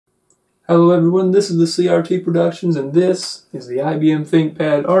Hello everyone, this is the CRT Productions and this is the IBM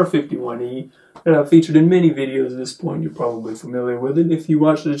ThinkPad R51E that I've featured in many videos at this point. You're probably familiar with it if you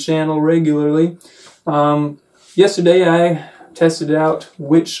watch the channel regularly. Yesterday I tested out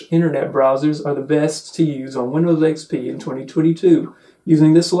which internet browsers are the best to use on Windows XP in 2022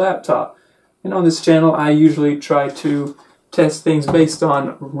 using this laptop. And on this channel I usually try to test things based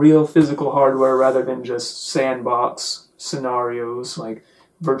on real physical hardware rather than just sandbox scenarios like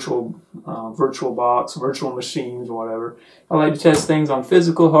VirtualBox, virtual machines, whatever. I like to test things on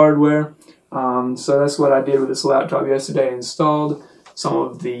physical hardware, so that's what I did with this laptop yesterday. I installed some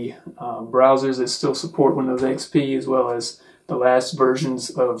of the browsers that still support Windows XP, as well as the last versions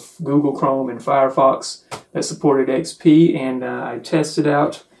of Google Chrome and Firefox that supported XP, and I tested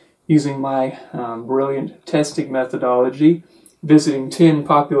out using my brilliant testing methodology, visiting 10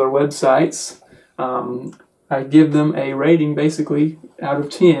 popular websites. I give them a rating basically out of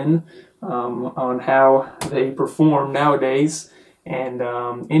 10 on how they perform nowadays, and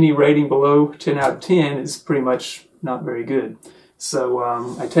any rating below 10 out of 10 is pretty much not very good. So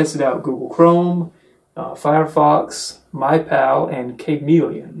I tested out Google Chrome, Firefox, Mypal, and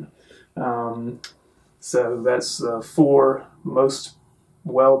K-Meleon. So that's the 4 most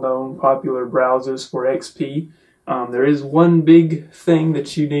well-known popular browsers for XP. There is one big thing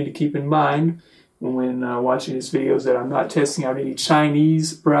that you need to keep in mind when watching this video, is that I'm not testing out any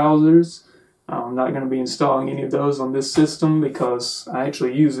Chinese browsers. I'm not going to be installing any of those on this system because I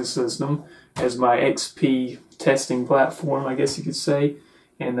actually use this system as my XP testing platform, I guess you could say,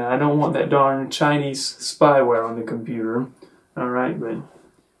 and I don't want that darn Chinese spyware on the computer. Alright,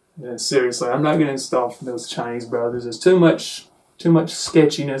 but seriously, I'm not going to install those Chinese browsers. There's too much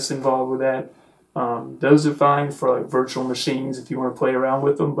sketchiness involved with that. Those are fine for like virtual machines if you want to play around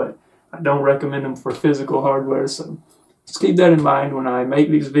with them, but I don't recommend them for physical hardware, so just keep that in mind when I make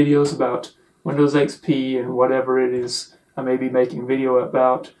these videos about Windows XP and whatever it is I may be making video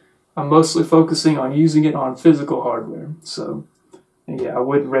about. I'm mostly focusing on using it on physical hardware, so yeah, I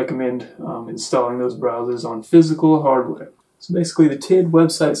wouldn't recommend installing those browsers on physical hardware. So basically the 10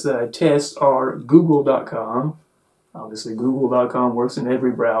 websites that I test are Google.com. Obviously Google.com works in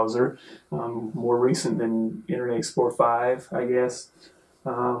every browser, more recent than Internet Explorer 5, I guess.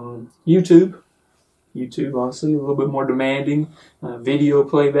 YouTube, honestly, a little bit more demanding, video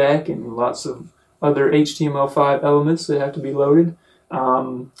playback, and lots of other HTML5 elements that have to be loaded.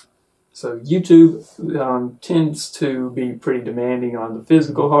 So YouTube tends to be pretty demanding on the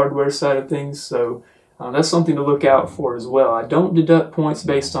physical hardware side of things, so that's something to look out for as well. I don't deduct points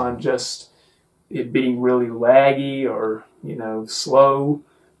based on just it being really laggy or, you know, slow,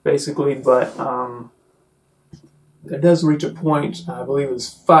 basically, but it does reach a point, I believe it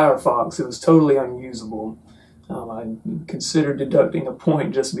was Firefox, it was totally unusable. I considered deducting a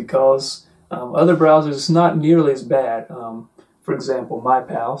point just because. Other browsers, it's not nearly as bad. For example,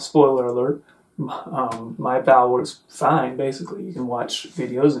 Mypal, spoiler alert, Mypal works fine, basically. You can watch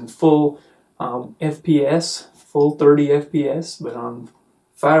videos in full FPS, full 30 FPS, but on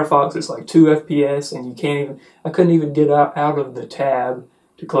Firefox it's like 2 FPS, and you can't even, I couldn't even get out of the tab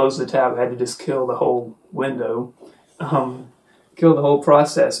to close the tab. I had to just kill the whole window. Kill the whole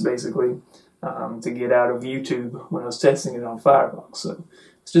process basically to get out of YouTube when I was testing it on Firefox. So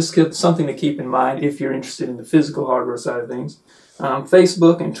it's just something to keep in mind if you're interested in the physical hardware side of things.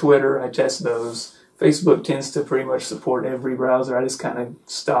 Facebook and Twitter, I test those. Facebook tends to pretty much support every browser. I just kind of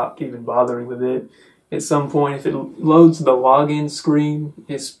stopped even bothering with it. At some point, if it loads the login screen,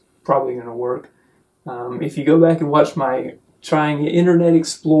 it's probably going to work. If you go back and watch my trying Internet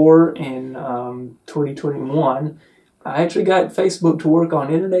Explorer in 2021, I actually got Facebook to work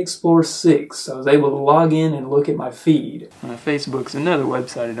on Internet Explorer 6. I was able to log in and look at my feed. Facebook's another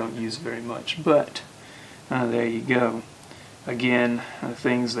website I don't use very much, but there you go. Again,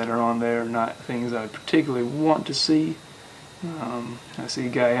 things that are on there are not things I particularly want to see. I see a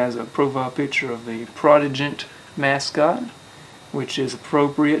guy has a profile picture of the Prodigy mascot, which is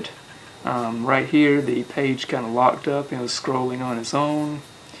appropriate. Right here, the page kind of locked up and was scrolling on its own.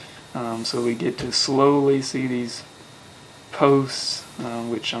 So we get to slowly see these posts,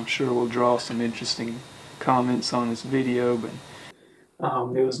 which I'm sure will draw some interesting comments on this video. But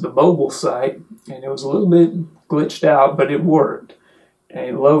it was the mobile site, and it was a little bit glitched out, but it worked. And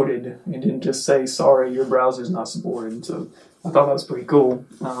it loaded. It didn't just say, sorry, your browser's not supported. So I thought that was pretty cool.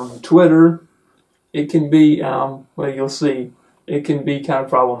 Twitter, it can be, well, you'll see, it can be kind of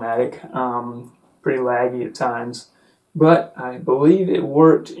problematic, pretty laggy at times. But I believe it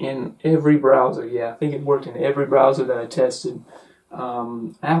worked in every browser. Yeah, I think it worked in every browser that I tested.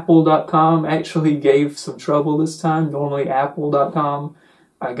 Apple.com actually gave some trouble this time. Normally Apple.com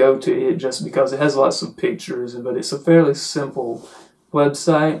I go to it just because it has lots of pictures, but it's a fairly simple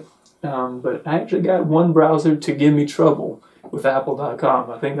website. But I actually got one browser to give me trouble with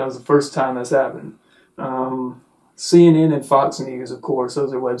Apple.com. I think that was the first time that's happened. CNN and Fox News, of course,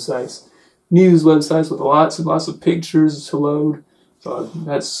 those are websites, news websites with lots and lots of pictures to load. So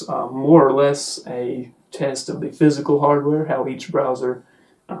that's more or less a test of the physical hardware, how each browser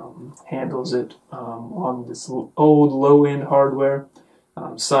handles it on this old low-end hardware.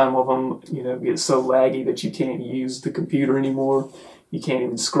 Some of them, get so laggy that you can't use the computer anymore. You can't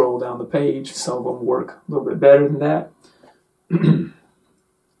even scroll down the page. Some of them work a little bit better than that.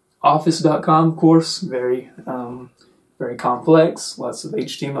 Office.com, of course, very complex. Lots of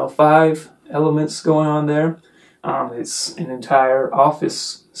HTML5 elements going on there. It's an entire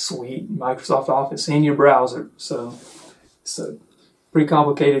Office suite, Microsoft Office, in your browser. So it's a pretty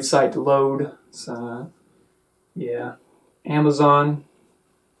complicated site to load. So, yeah. Amazon,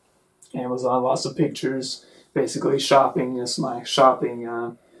 lots of pictures. Basically shopping is my shopping,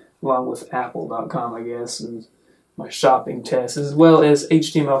 along with Apple.com, I guess, and my shopping test, as well as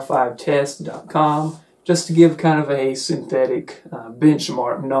HTML5test.com, just to give kind of a synthetic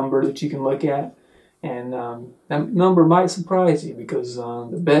benchmark number that you can look at. And that number might surprise you, because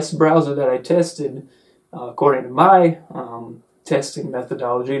the best browser that I tested, according to my testing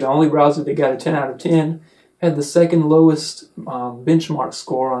methodology, the only browser that got a 10 out of 10, had the second lowest benchmark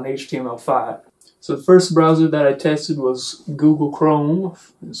score on HTML5. So the first browser that I tested was Google Chrome.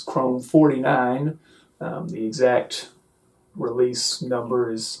 It's Chrome 49. The exact release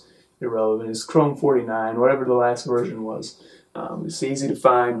number is irrelevant. It's Chrome 49, whatever the last version was. It's easy to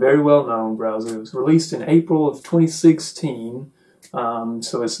find, very well-known browser. It was released in April of 2016,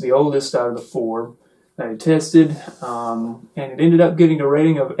 so it's the oldest out of the four that I tested, and it ended up getting a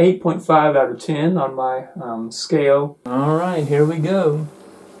rating of 8.5 out of 10 on my scale. Alright, here we go.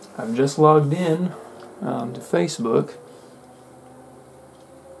 I've just logged in to Facebook.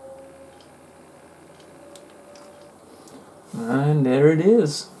 And there it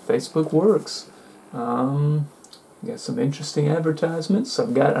is. Facebook works. Got some interesting advertisements.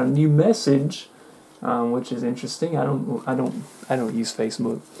 I've got a new message, which is interesting. I don't use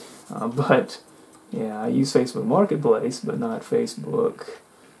Facebook, but yeah, I use Facebook Marketplace, but not Facebook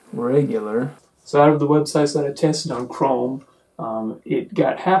regular. So out of the websites that I tested on Chrome, it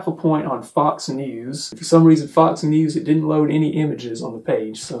got half a point on Fox News. For some reason, Fox News, it didn't load any images on the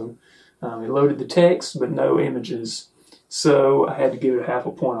page, so it loaded the text but no images. So I had to give it half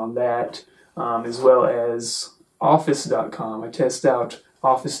a point on that, as well as Office.com. I test out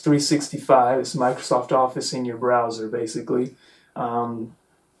Office 365. It's Microsoft Office in your browser, basically.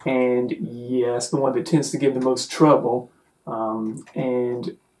 And yeah, it's the one that tends to give the most trouble.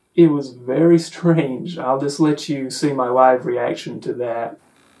 And it was very strange. I'll just let you see my live reaction to that.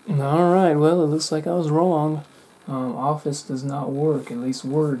 Alright, well, it looks like I was wrong. Office does not work, at least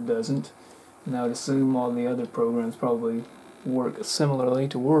Word doesn't. And I would assume all the other programs probably work similarly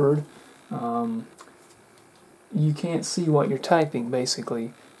to Word. You can't see what you're typing,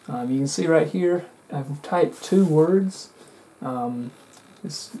 basically. You can see right here, I've typed 2 words. I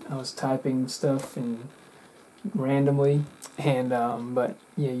was typing stuff randomly, and but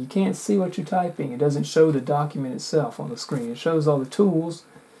yeah, you can't see what you're typing. It doesn't show the document itself on the screen. It shows all the tools,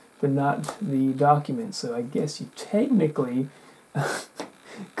 but not the document. So I guess you technically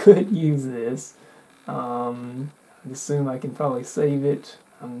could use this. I assume I can probably save it.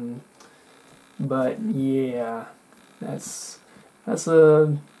 But yeah, that's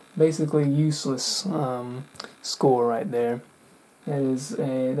a basically useless score right there.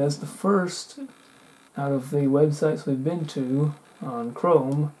 That's the first out of the websites we've been to on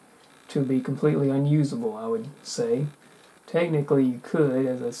Chrome to be completely unusable, I would say. Technically you could,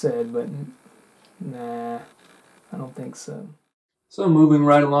 as I said, but nah, I don't think so. So moving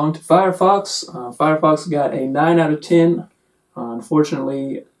right along to Firefox. Firefox got a 9 out of 10.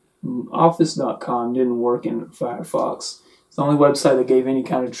 Unfortunately, Office.com didn't work in Firefox. It's the only website that gave any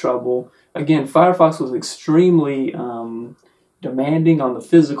kind of trouble. Again, Firefox was extremely demanding on the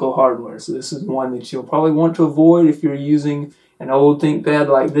physical hardware, so this is one that you'll probably want to avoid if you're using an old ThinkPad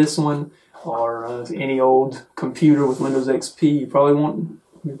like this one, or any old computer with Windows XP. You probably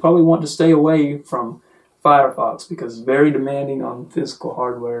want to stay away from Firefox because it's very demanding on physical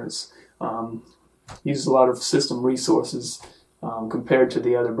hardware. It's uses a lot of system resources compared to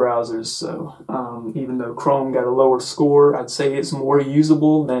the other browsers. So even though Chrome got a lower score, I'd say it's more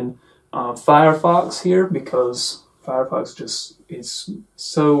usable than Firefox here, because Firefox it's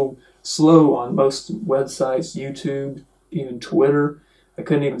so slow on most websites, YouTube, even Twitter. I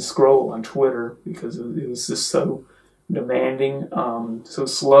couldn't even scroll on Twitter because it was just so demanding, so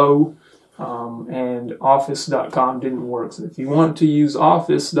slow, and Office.com didn't work. So if you want to use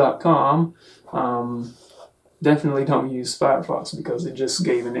Office.com, definitely don't use Firefox because it just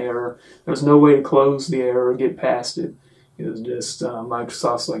gave an error. There was no way to close the error or get past it. It was just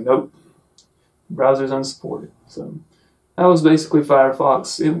Microsoft's like, nope, browser's unsupported. So that was basically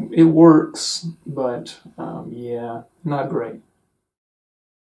Firefox. It works, but yeah, not great.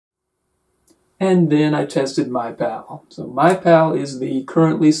 And then I tested Mypal. So Mypal is the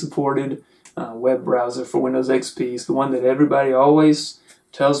currently supported web browser for Windows XP. It's the one that everybody always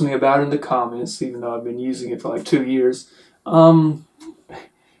tells me about in the comments, even though I've been using it for like 2 years.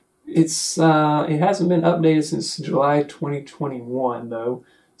 It hasn't been updated since July 2021 though,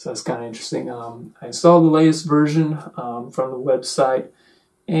 so that's kind of interesting. I installed the latest version from the website,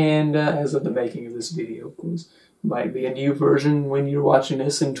 and as of the making of this video, of course, might be a new version when you're watching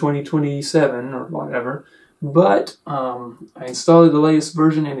this in 2027 or whatever. But I installed the latest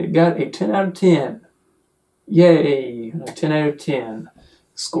version and it got a 10 out of 10. Yay! A 10 out of 10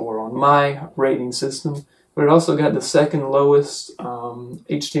 score on my rating system. But it also got the second lowest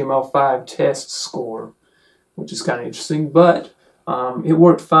HTML5 test score, which is kind of interesting. But it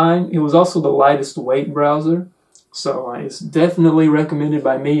worked fine. It was also the lightest weight browser, so it's definitely recommended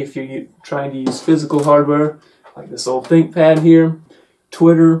by me if you're trying to use physical hardware, like this old ThinkPad here.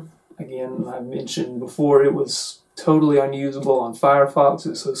 Twitter, again, I mentioned before, it was totally unusable on Firefox. It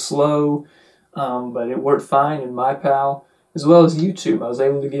was so slow, but it worked fine in Mypal, as well as YouTube. I was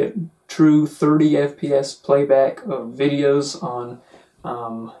able to get true 30 FPS playback of videos on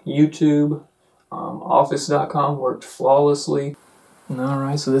YouTube. Office.com worked flawlessly.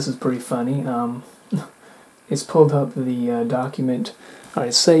 Alright, so this is pretty funny. It's pulled up the document, or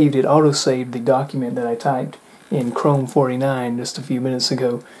it auto-saved the document that I typed in Chrome 49 just a few minutes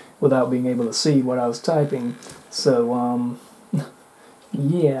ago without being able to see what I was typing. So,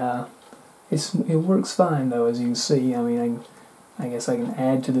 yeah, it works fine though, as you can see. I mean, I guess I can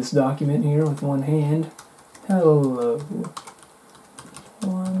add to this document here with one hand. Hello.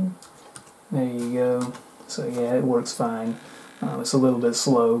 One. There you go. So yeah, it works fine. It's a little bit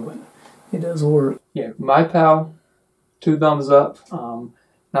slow, but it does work. Yeah, Mypal, 2 thumbs up.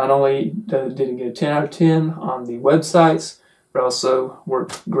 Not only did it get a 10 out of 10 on the websites, but also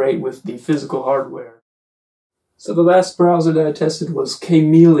worked great with the physical hardware. So the last browser that I tested was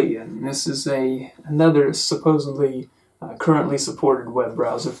K-Meleon. This is another supposedly currently supported web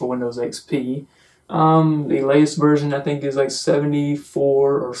browser for Windows XP. The latest version I think is like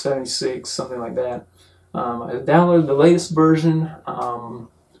 74 or 76, something like that. I downloaded the latest version,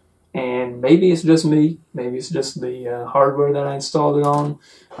 and maybe it's just me, maybe it's just the hardware that I installed it on.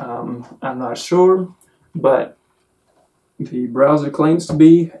 I'm not sure, but the browser claims to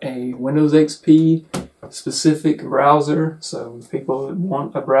be a Windows XP specific browser, so people that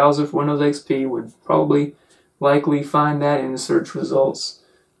want a browser for Windows XP would probably likely find that in the search results.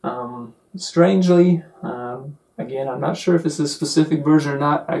 Strangely, again, I'm not sure if it's a specific version or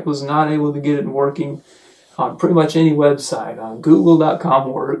not. I was not able to get it working on pretty much any website. Google.com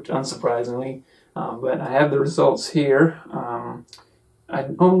worked, unsurprisingly, but I have the results here.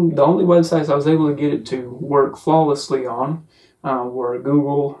 The only websites I was able to get it to work flawlessly on were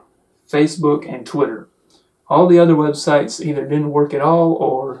Google, Facebook, and Twitter. All the other websites either didn't work at all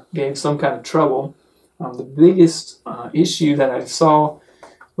or gave some kind of trouble. The biggest issue that I saw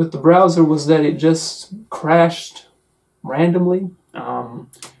with the browser was that it just crashed randomly.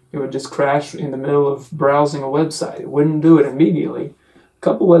 It would just crash in the middle of browsing a website. It wouldn't do it immediately. A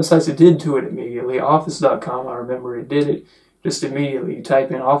couple websites it did do it immediately. Office.com, I remember it did it just immediately. You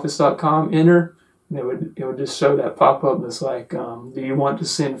type in office.com, enter, and it would just show that pop-up that's like, do you want to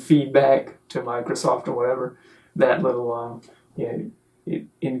send feedback to Microsoft or whatever? That little, it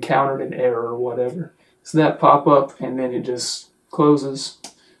encountered an error or whatever. So that pop-up, and then it just closes.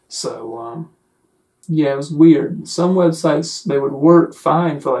 So, yeah, it was weird. Some websites, they would work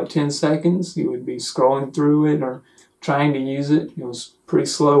fine for like 10 seconds. You would be scrolling through it or trying to use it. It was pretty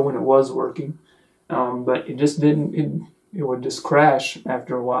slow when it was working. But it just didn't, it would just crash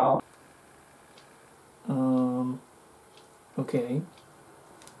after a while. Okay.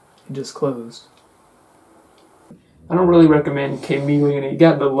 It just closed. I don't really recommend K-Meleon. It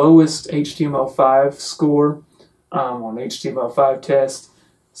got the lowest HTML5 score on HTML5 test.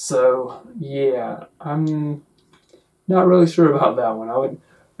 So yeah, I'm not really sure about that one. I would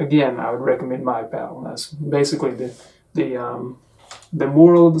recommend Mypal. That's basically the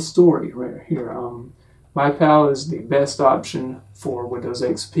moral of the story right here. Mypal is the best option for Windows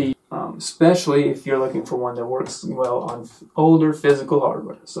XP, especially if you're looking for one that works well on older physical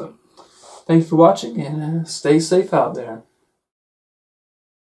hardware. So Thanks for watching, and stay safe out there.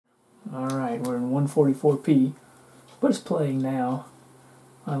 Alright, we're in 144p, but it's playing now,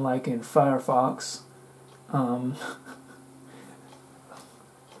 unlike in Firefox.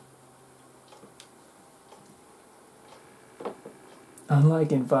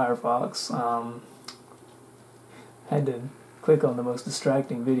 Unlike in Firefox, had to click on the most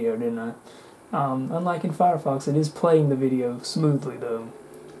distracting video, didn't I? Unlike in Firefox, it is playing the video smoothly though.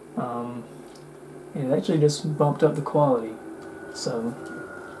 It actually just bumped up the quality, so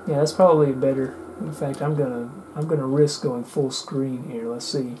yeah, that's probably better. In fact, I'm gonna risk going full screen here. Let's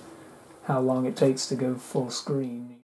see how long it takes to go full screen.